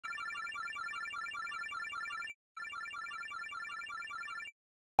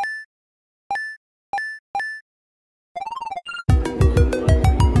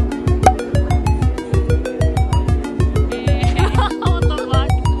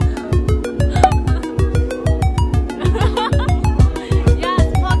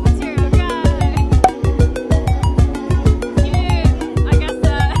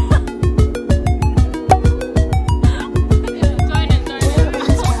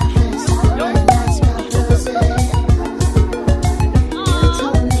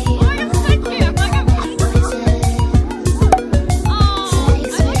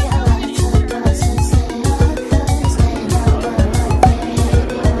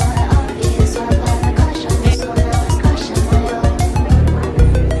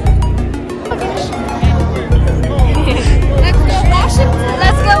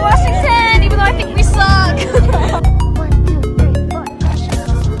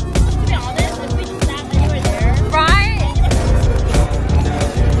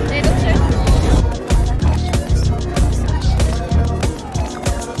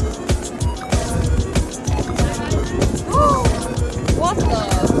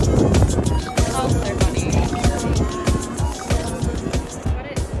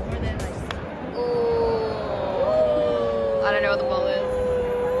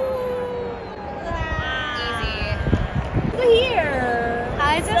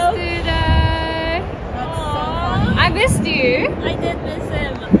missed you. I did miss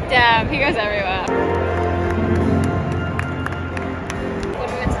him. Damn, he goes everywhere. What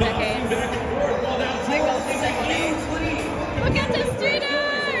do we get to decades? My God, he's so funny. Look at Testudo!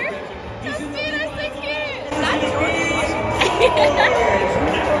 Testudo's so cute! Is that George Washington?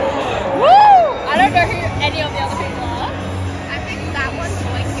 Woo! I don't know who any of the other people are. I think that one's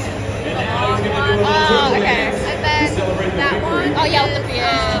Lincoln. Oh, okay. And then that one. Oh yeah, with the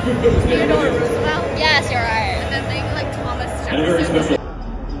beard. Theodore Roosevelt. Yes, you're right. And then they like Thomas Jefferson.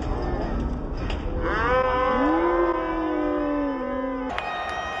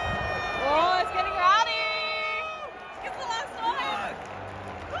 Oh, it's getting rowdy. Get the last one.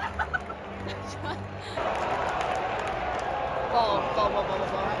 Ball.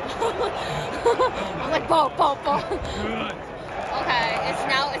 I'm like ball. Okay, it's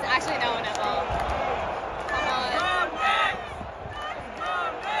actually now or never. Come on.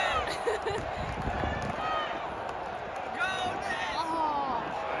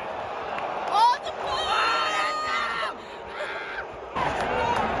 Oh, the ball! What the fuck is that?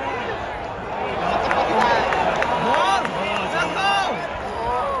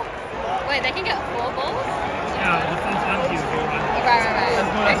 Wait, they can get 4 balls? Yeah, the first one you run.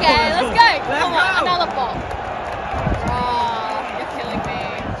 Right. Okay, let's go. Come on, another ball. Oh, you're killing me.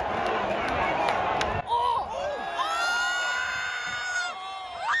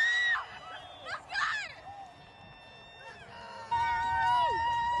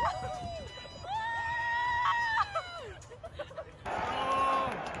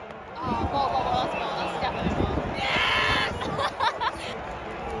 Ball, that's definitely ball. Yes!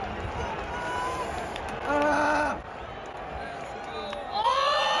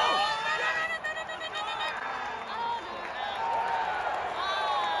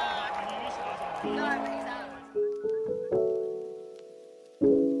 No, but he's out.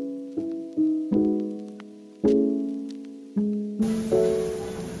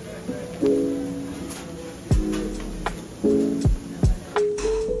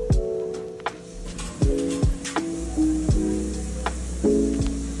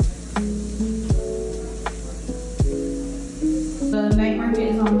 The night market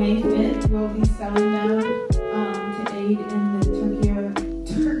is on May 5th. We'll be selling them to aid in the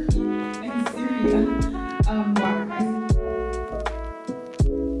Turkey and Syria water crisis.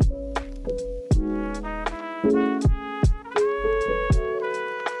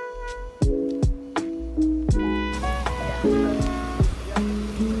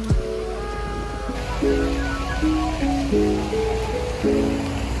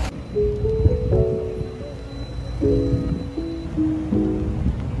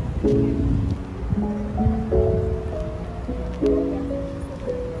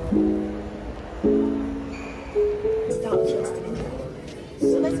 So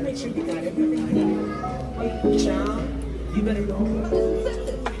let's make sure you got everything you need. Wait, child, you better go.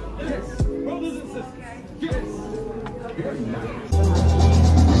 Yes, brothers and sisters. Yes. Very nice.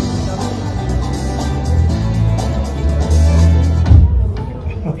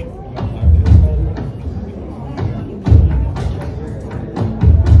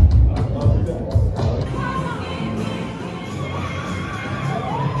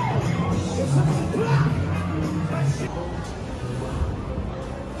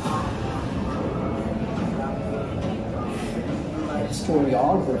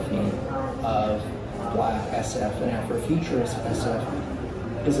 Historiography of Black SF and Afrofuturist SF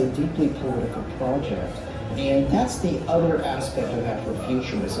is a deeply political project, and that's the other aspect of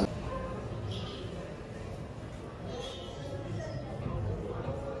Afrofuturism.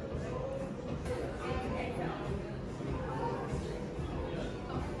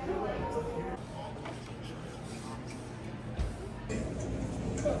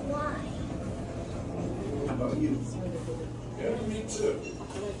 How about you? Yeah, me too.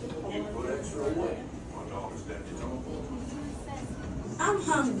 You put extra away. My daughter's deputy. I'm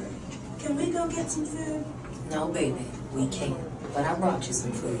hungry. Can we go get some food? No, baby, we can't. But I brought you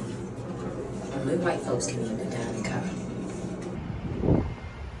some food. Only white folks can eat the dining car.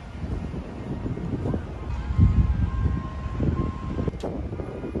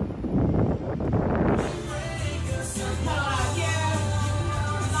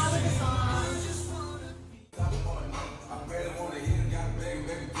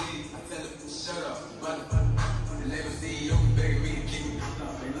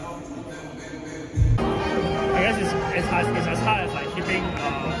 It's as hard as like hitting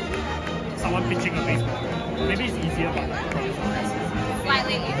someone pitching a baseball. Maybe it's easier, but like probably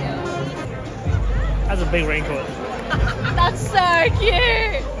Slightly easier. That's a big raincoat. That's so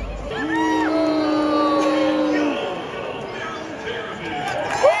cute.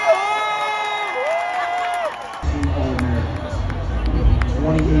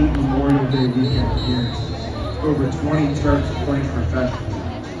 Day weekend appearance, over 20 Turks playing professionals,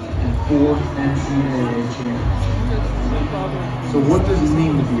 and 4 NCAA champions. So what does it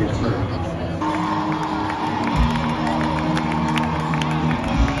mean to be a Turk?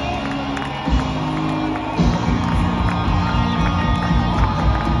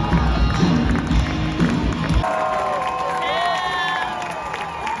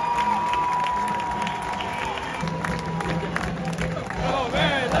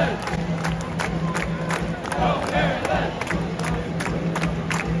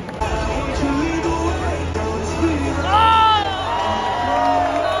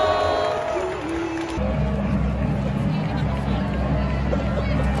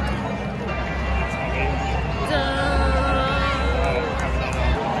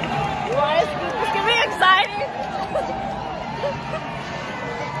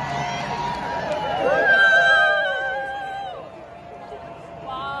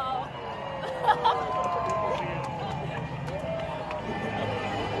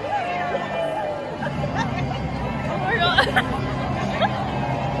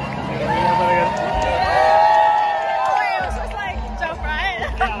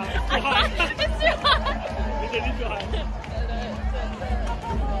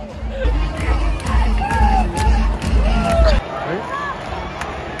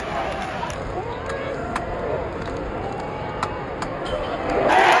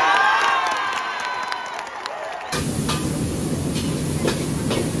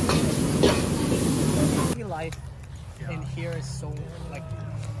 Life in here is so like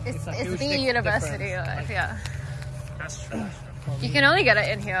It's a the huge university difference. life, yeah. That's true. You can only get it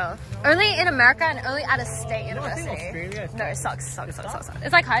in here. Only in America and only at a state No, I think university. Australia is No, it sucks.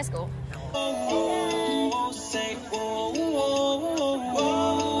 It's like high school.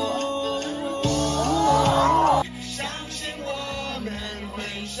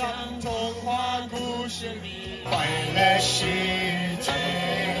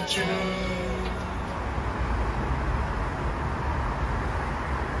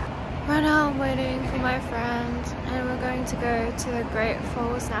 Right now I'm waiting for my friend and we're going to go to the Great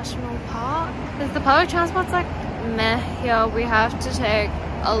Falls National Park. Because the public transport's like meh here. We have to take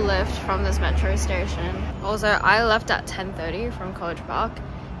a lift from this metro station. Also, I left at 10:30 from College Park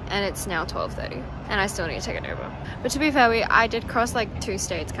and it's now 12:30 and I still need to take an Uber. But to be fair, I did cross like 2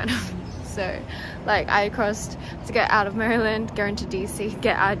 states kind of. So like I crossed to get out of Maryland, go into DC,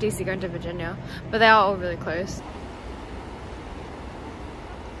 get out of DC, go into Virginia. But they are all really close.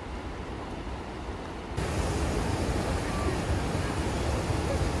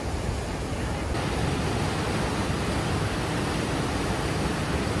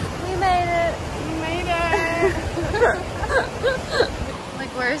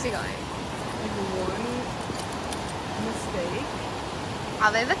 Like, where is he going? Like one mistake.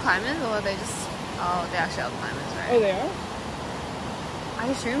 Are they the climbers or are they just... Oh, they actually are the climbers, right? Oh, they are? I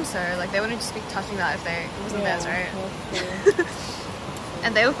assume so. Like, they wouldn't just be touching that if it wasn't theirs, right?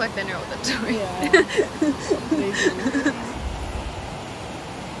 And they look like they know what they're doing. Yeah. They do.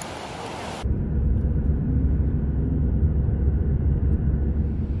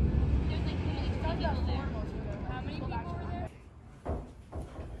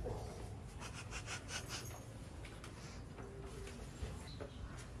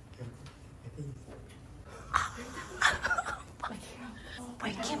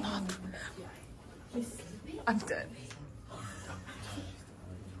 Wake him up. I'm dead.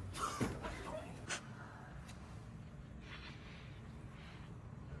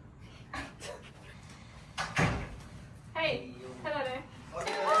 Hey, hello there.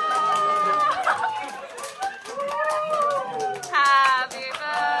 Happy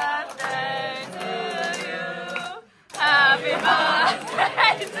birthday to you. Happy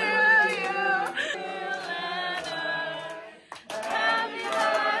birthday to you.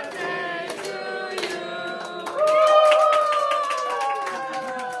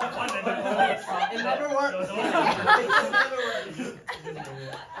 It never worked.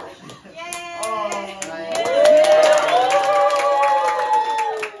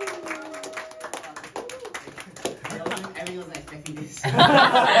 Everyone's expecting this.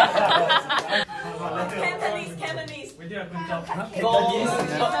 Cantonese. We do a good job.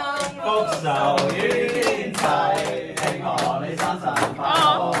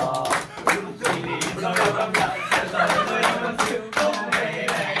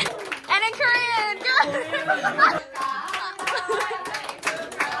 And in Korean, good.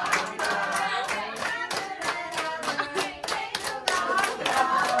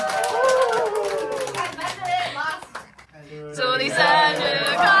 소리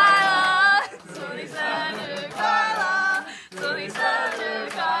생일 가라, 소리 생일 가라, 소리 생일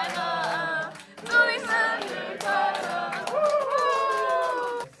가라.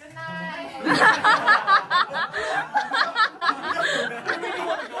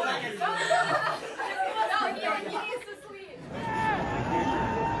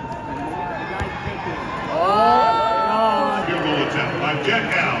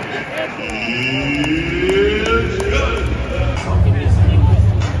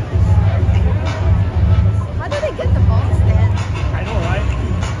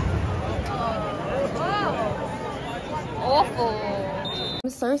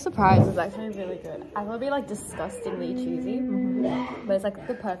 surprised. It's actually really good. I thought it'd be like disgustingly cheesy, but it's like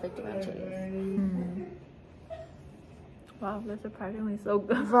the perfect amount of cheese. Wow, they're surprisingly so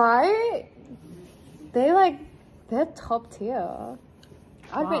good. Right? They're top tier.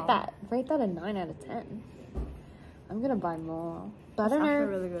 I'd rate that a 9 out of 10. I'm gonna buy more. But I don't know.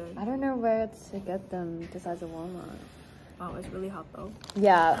 Really good. I don't know where to get them besides a Walmart. Oh, it's really hot though.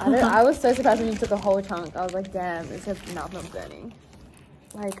 Yeah, I was so surprised when you took a whole chunk. I was like, damn, it's just mouth not burning.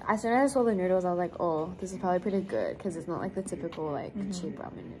 Like, as soon as I saw the noodles, I was like, oh, this is probably pretty good because it's not like the typical like cheap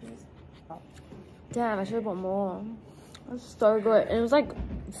ramen noodles. Damn, I should have bought more. It was so good. And it was like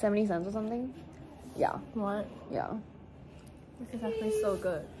 70 cents or something. Yeah. What? Yeah. This is actually so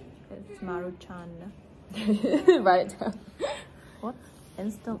good. It's Maruchan. Write it down. What?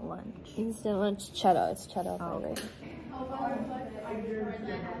 Instant lunch. Instant lunch cheddar. It's cheddar flavor.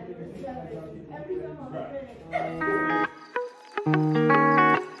 Okay.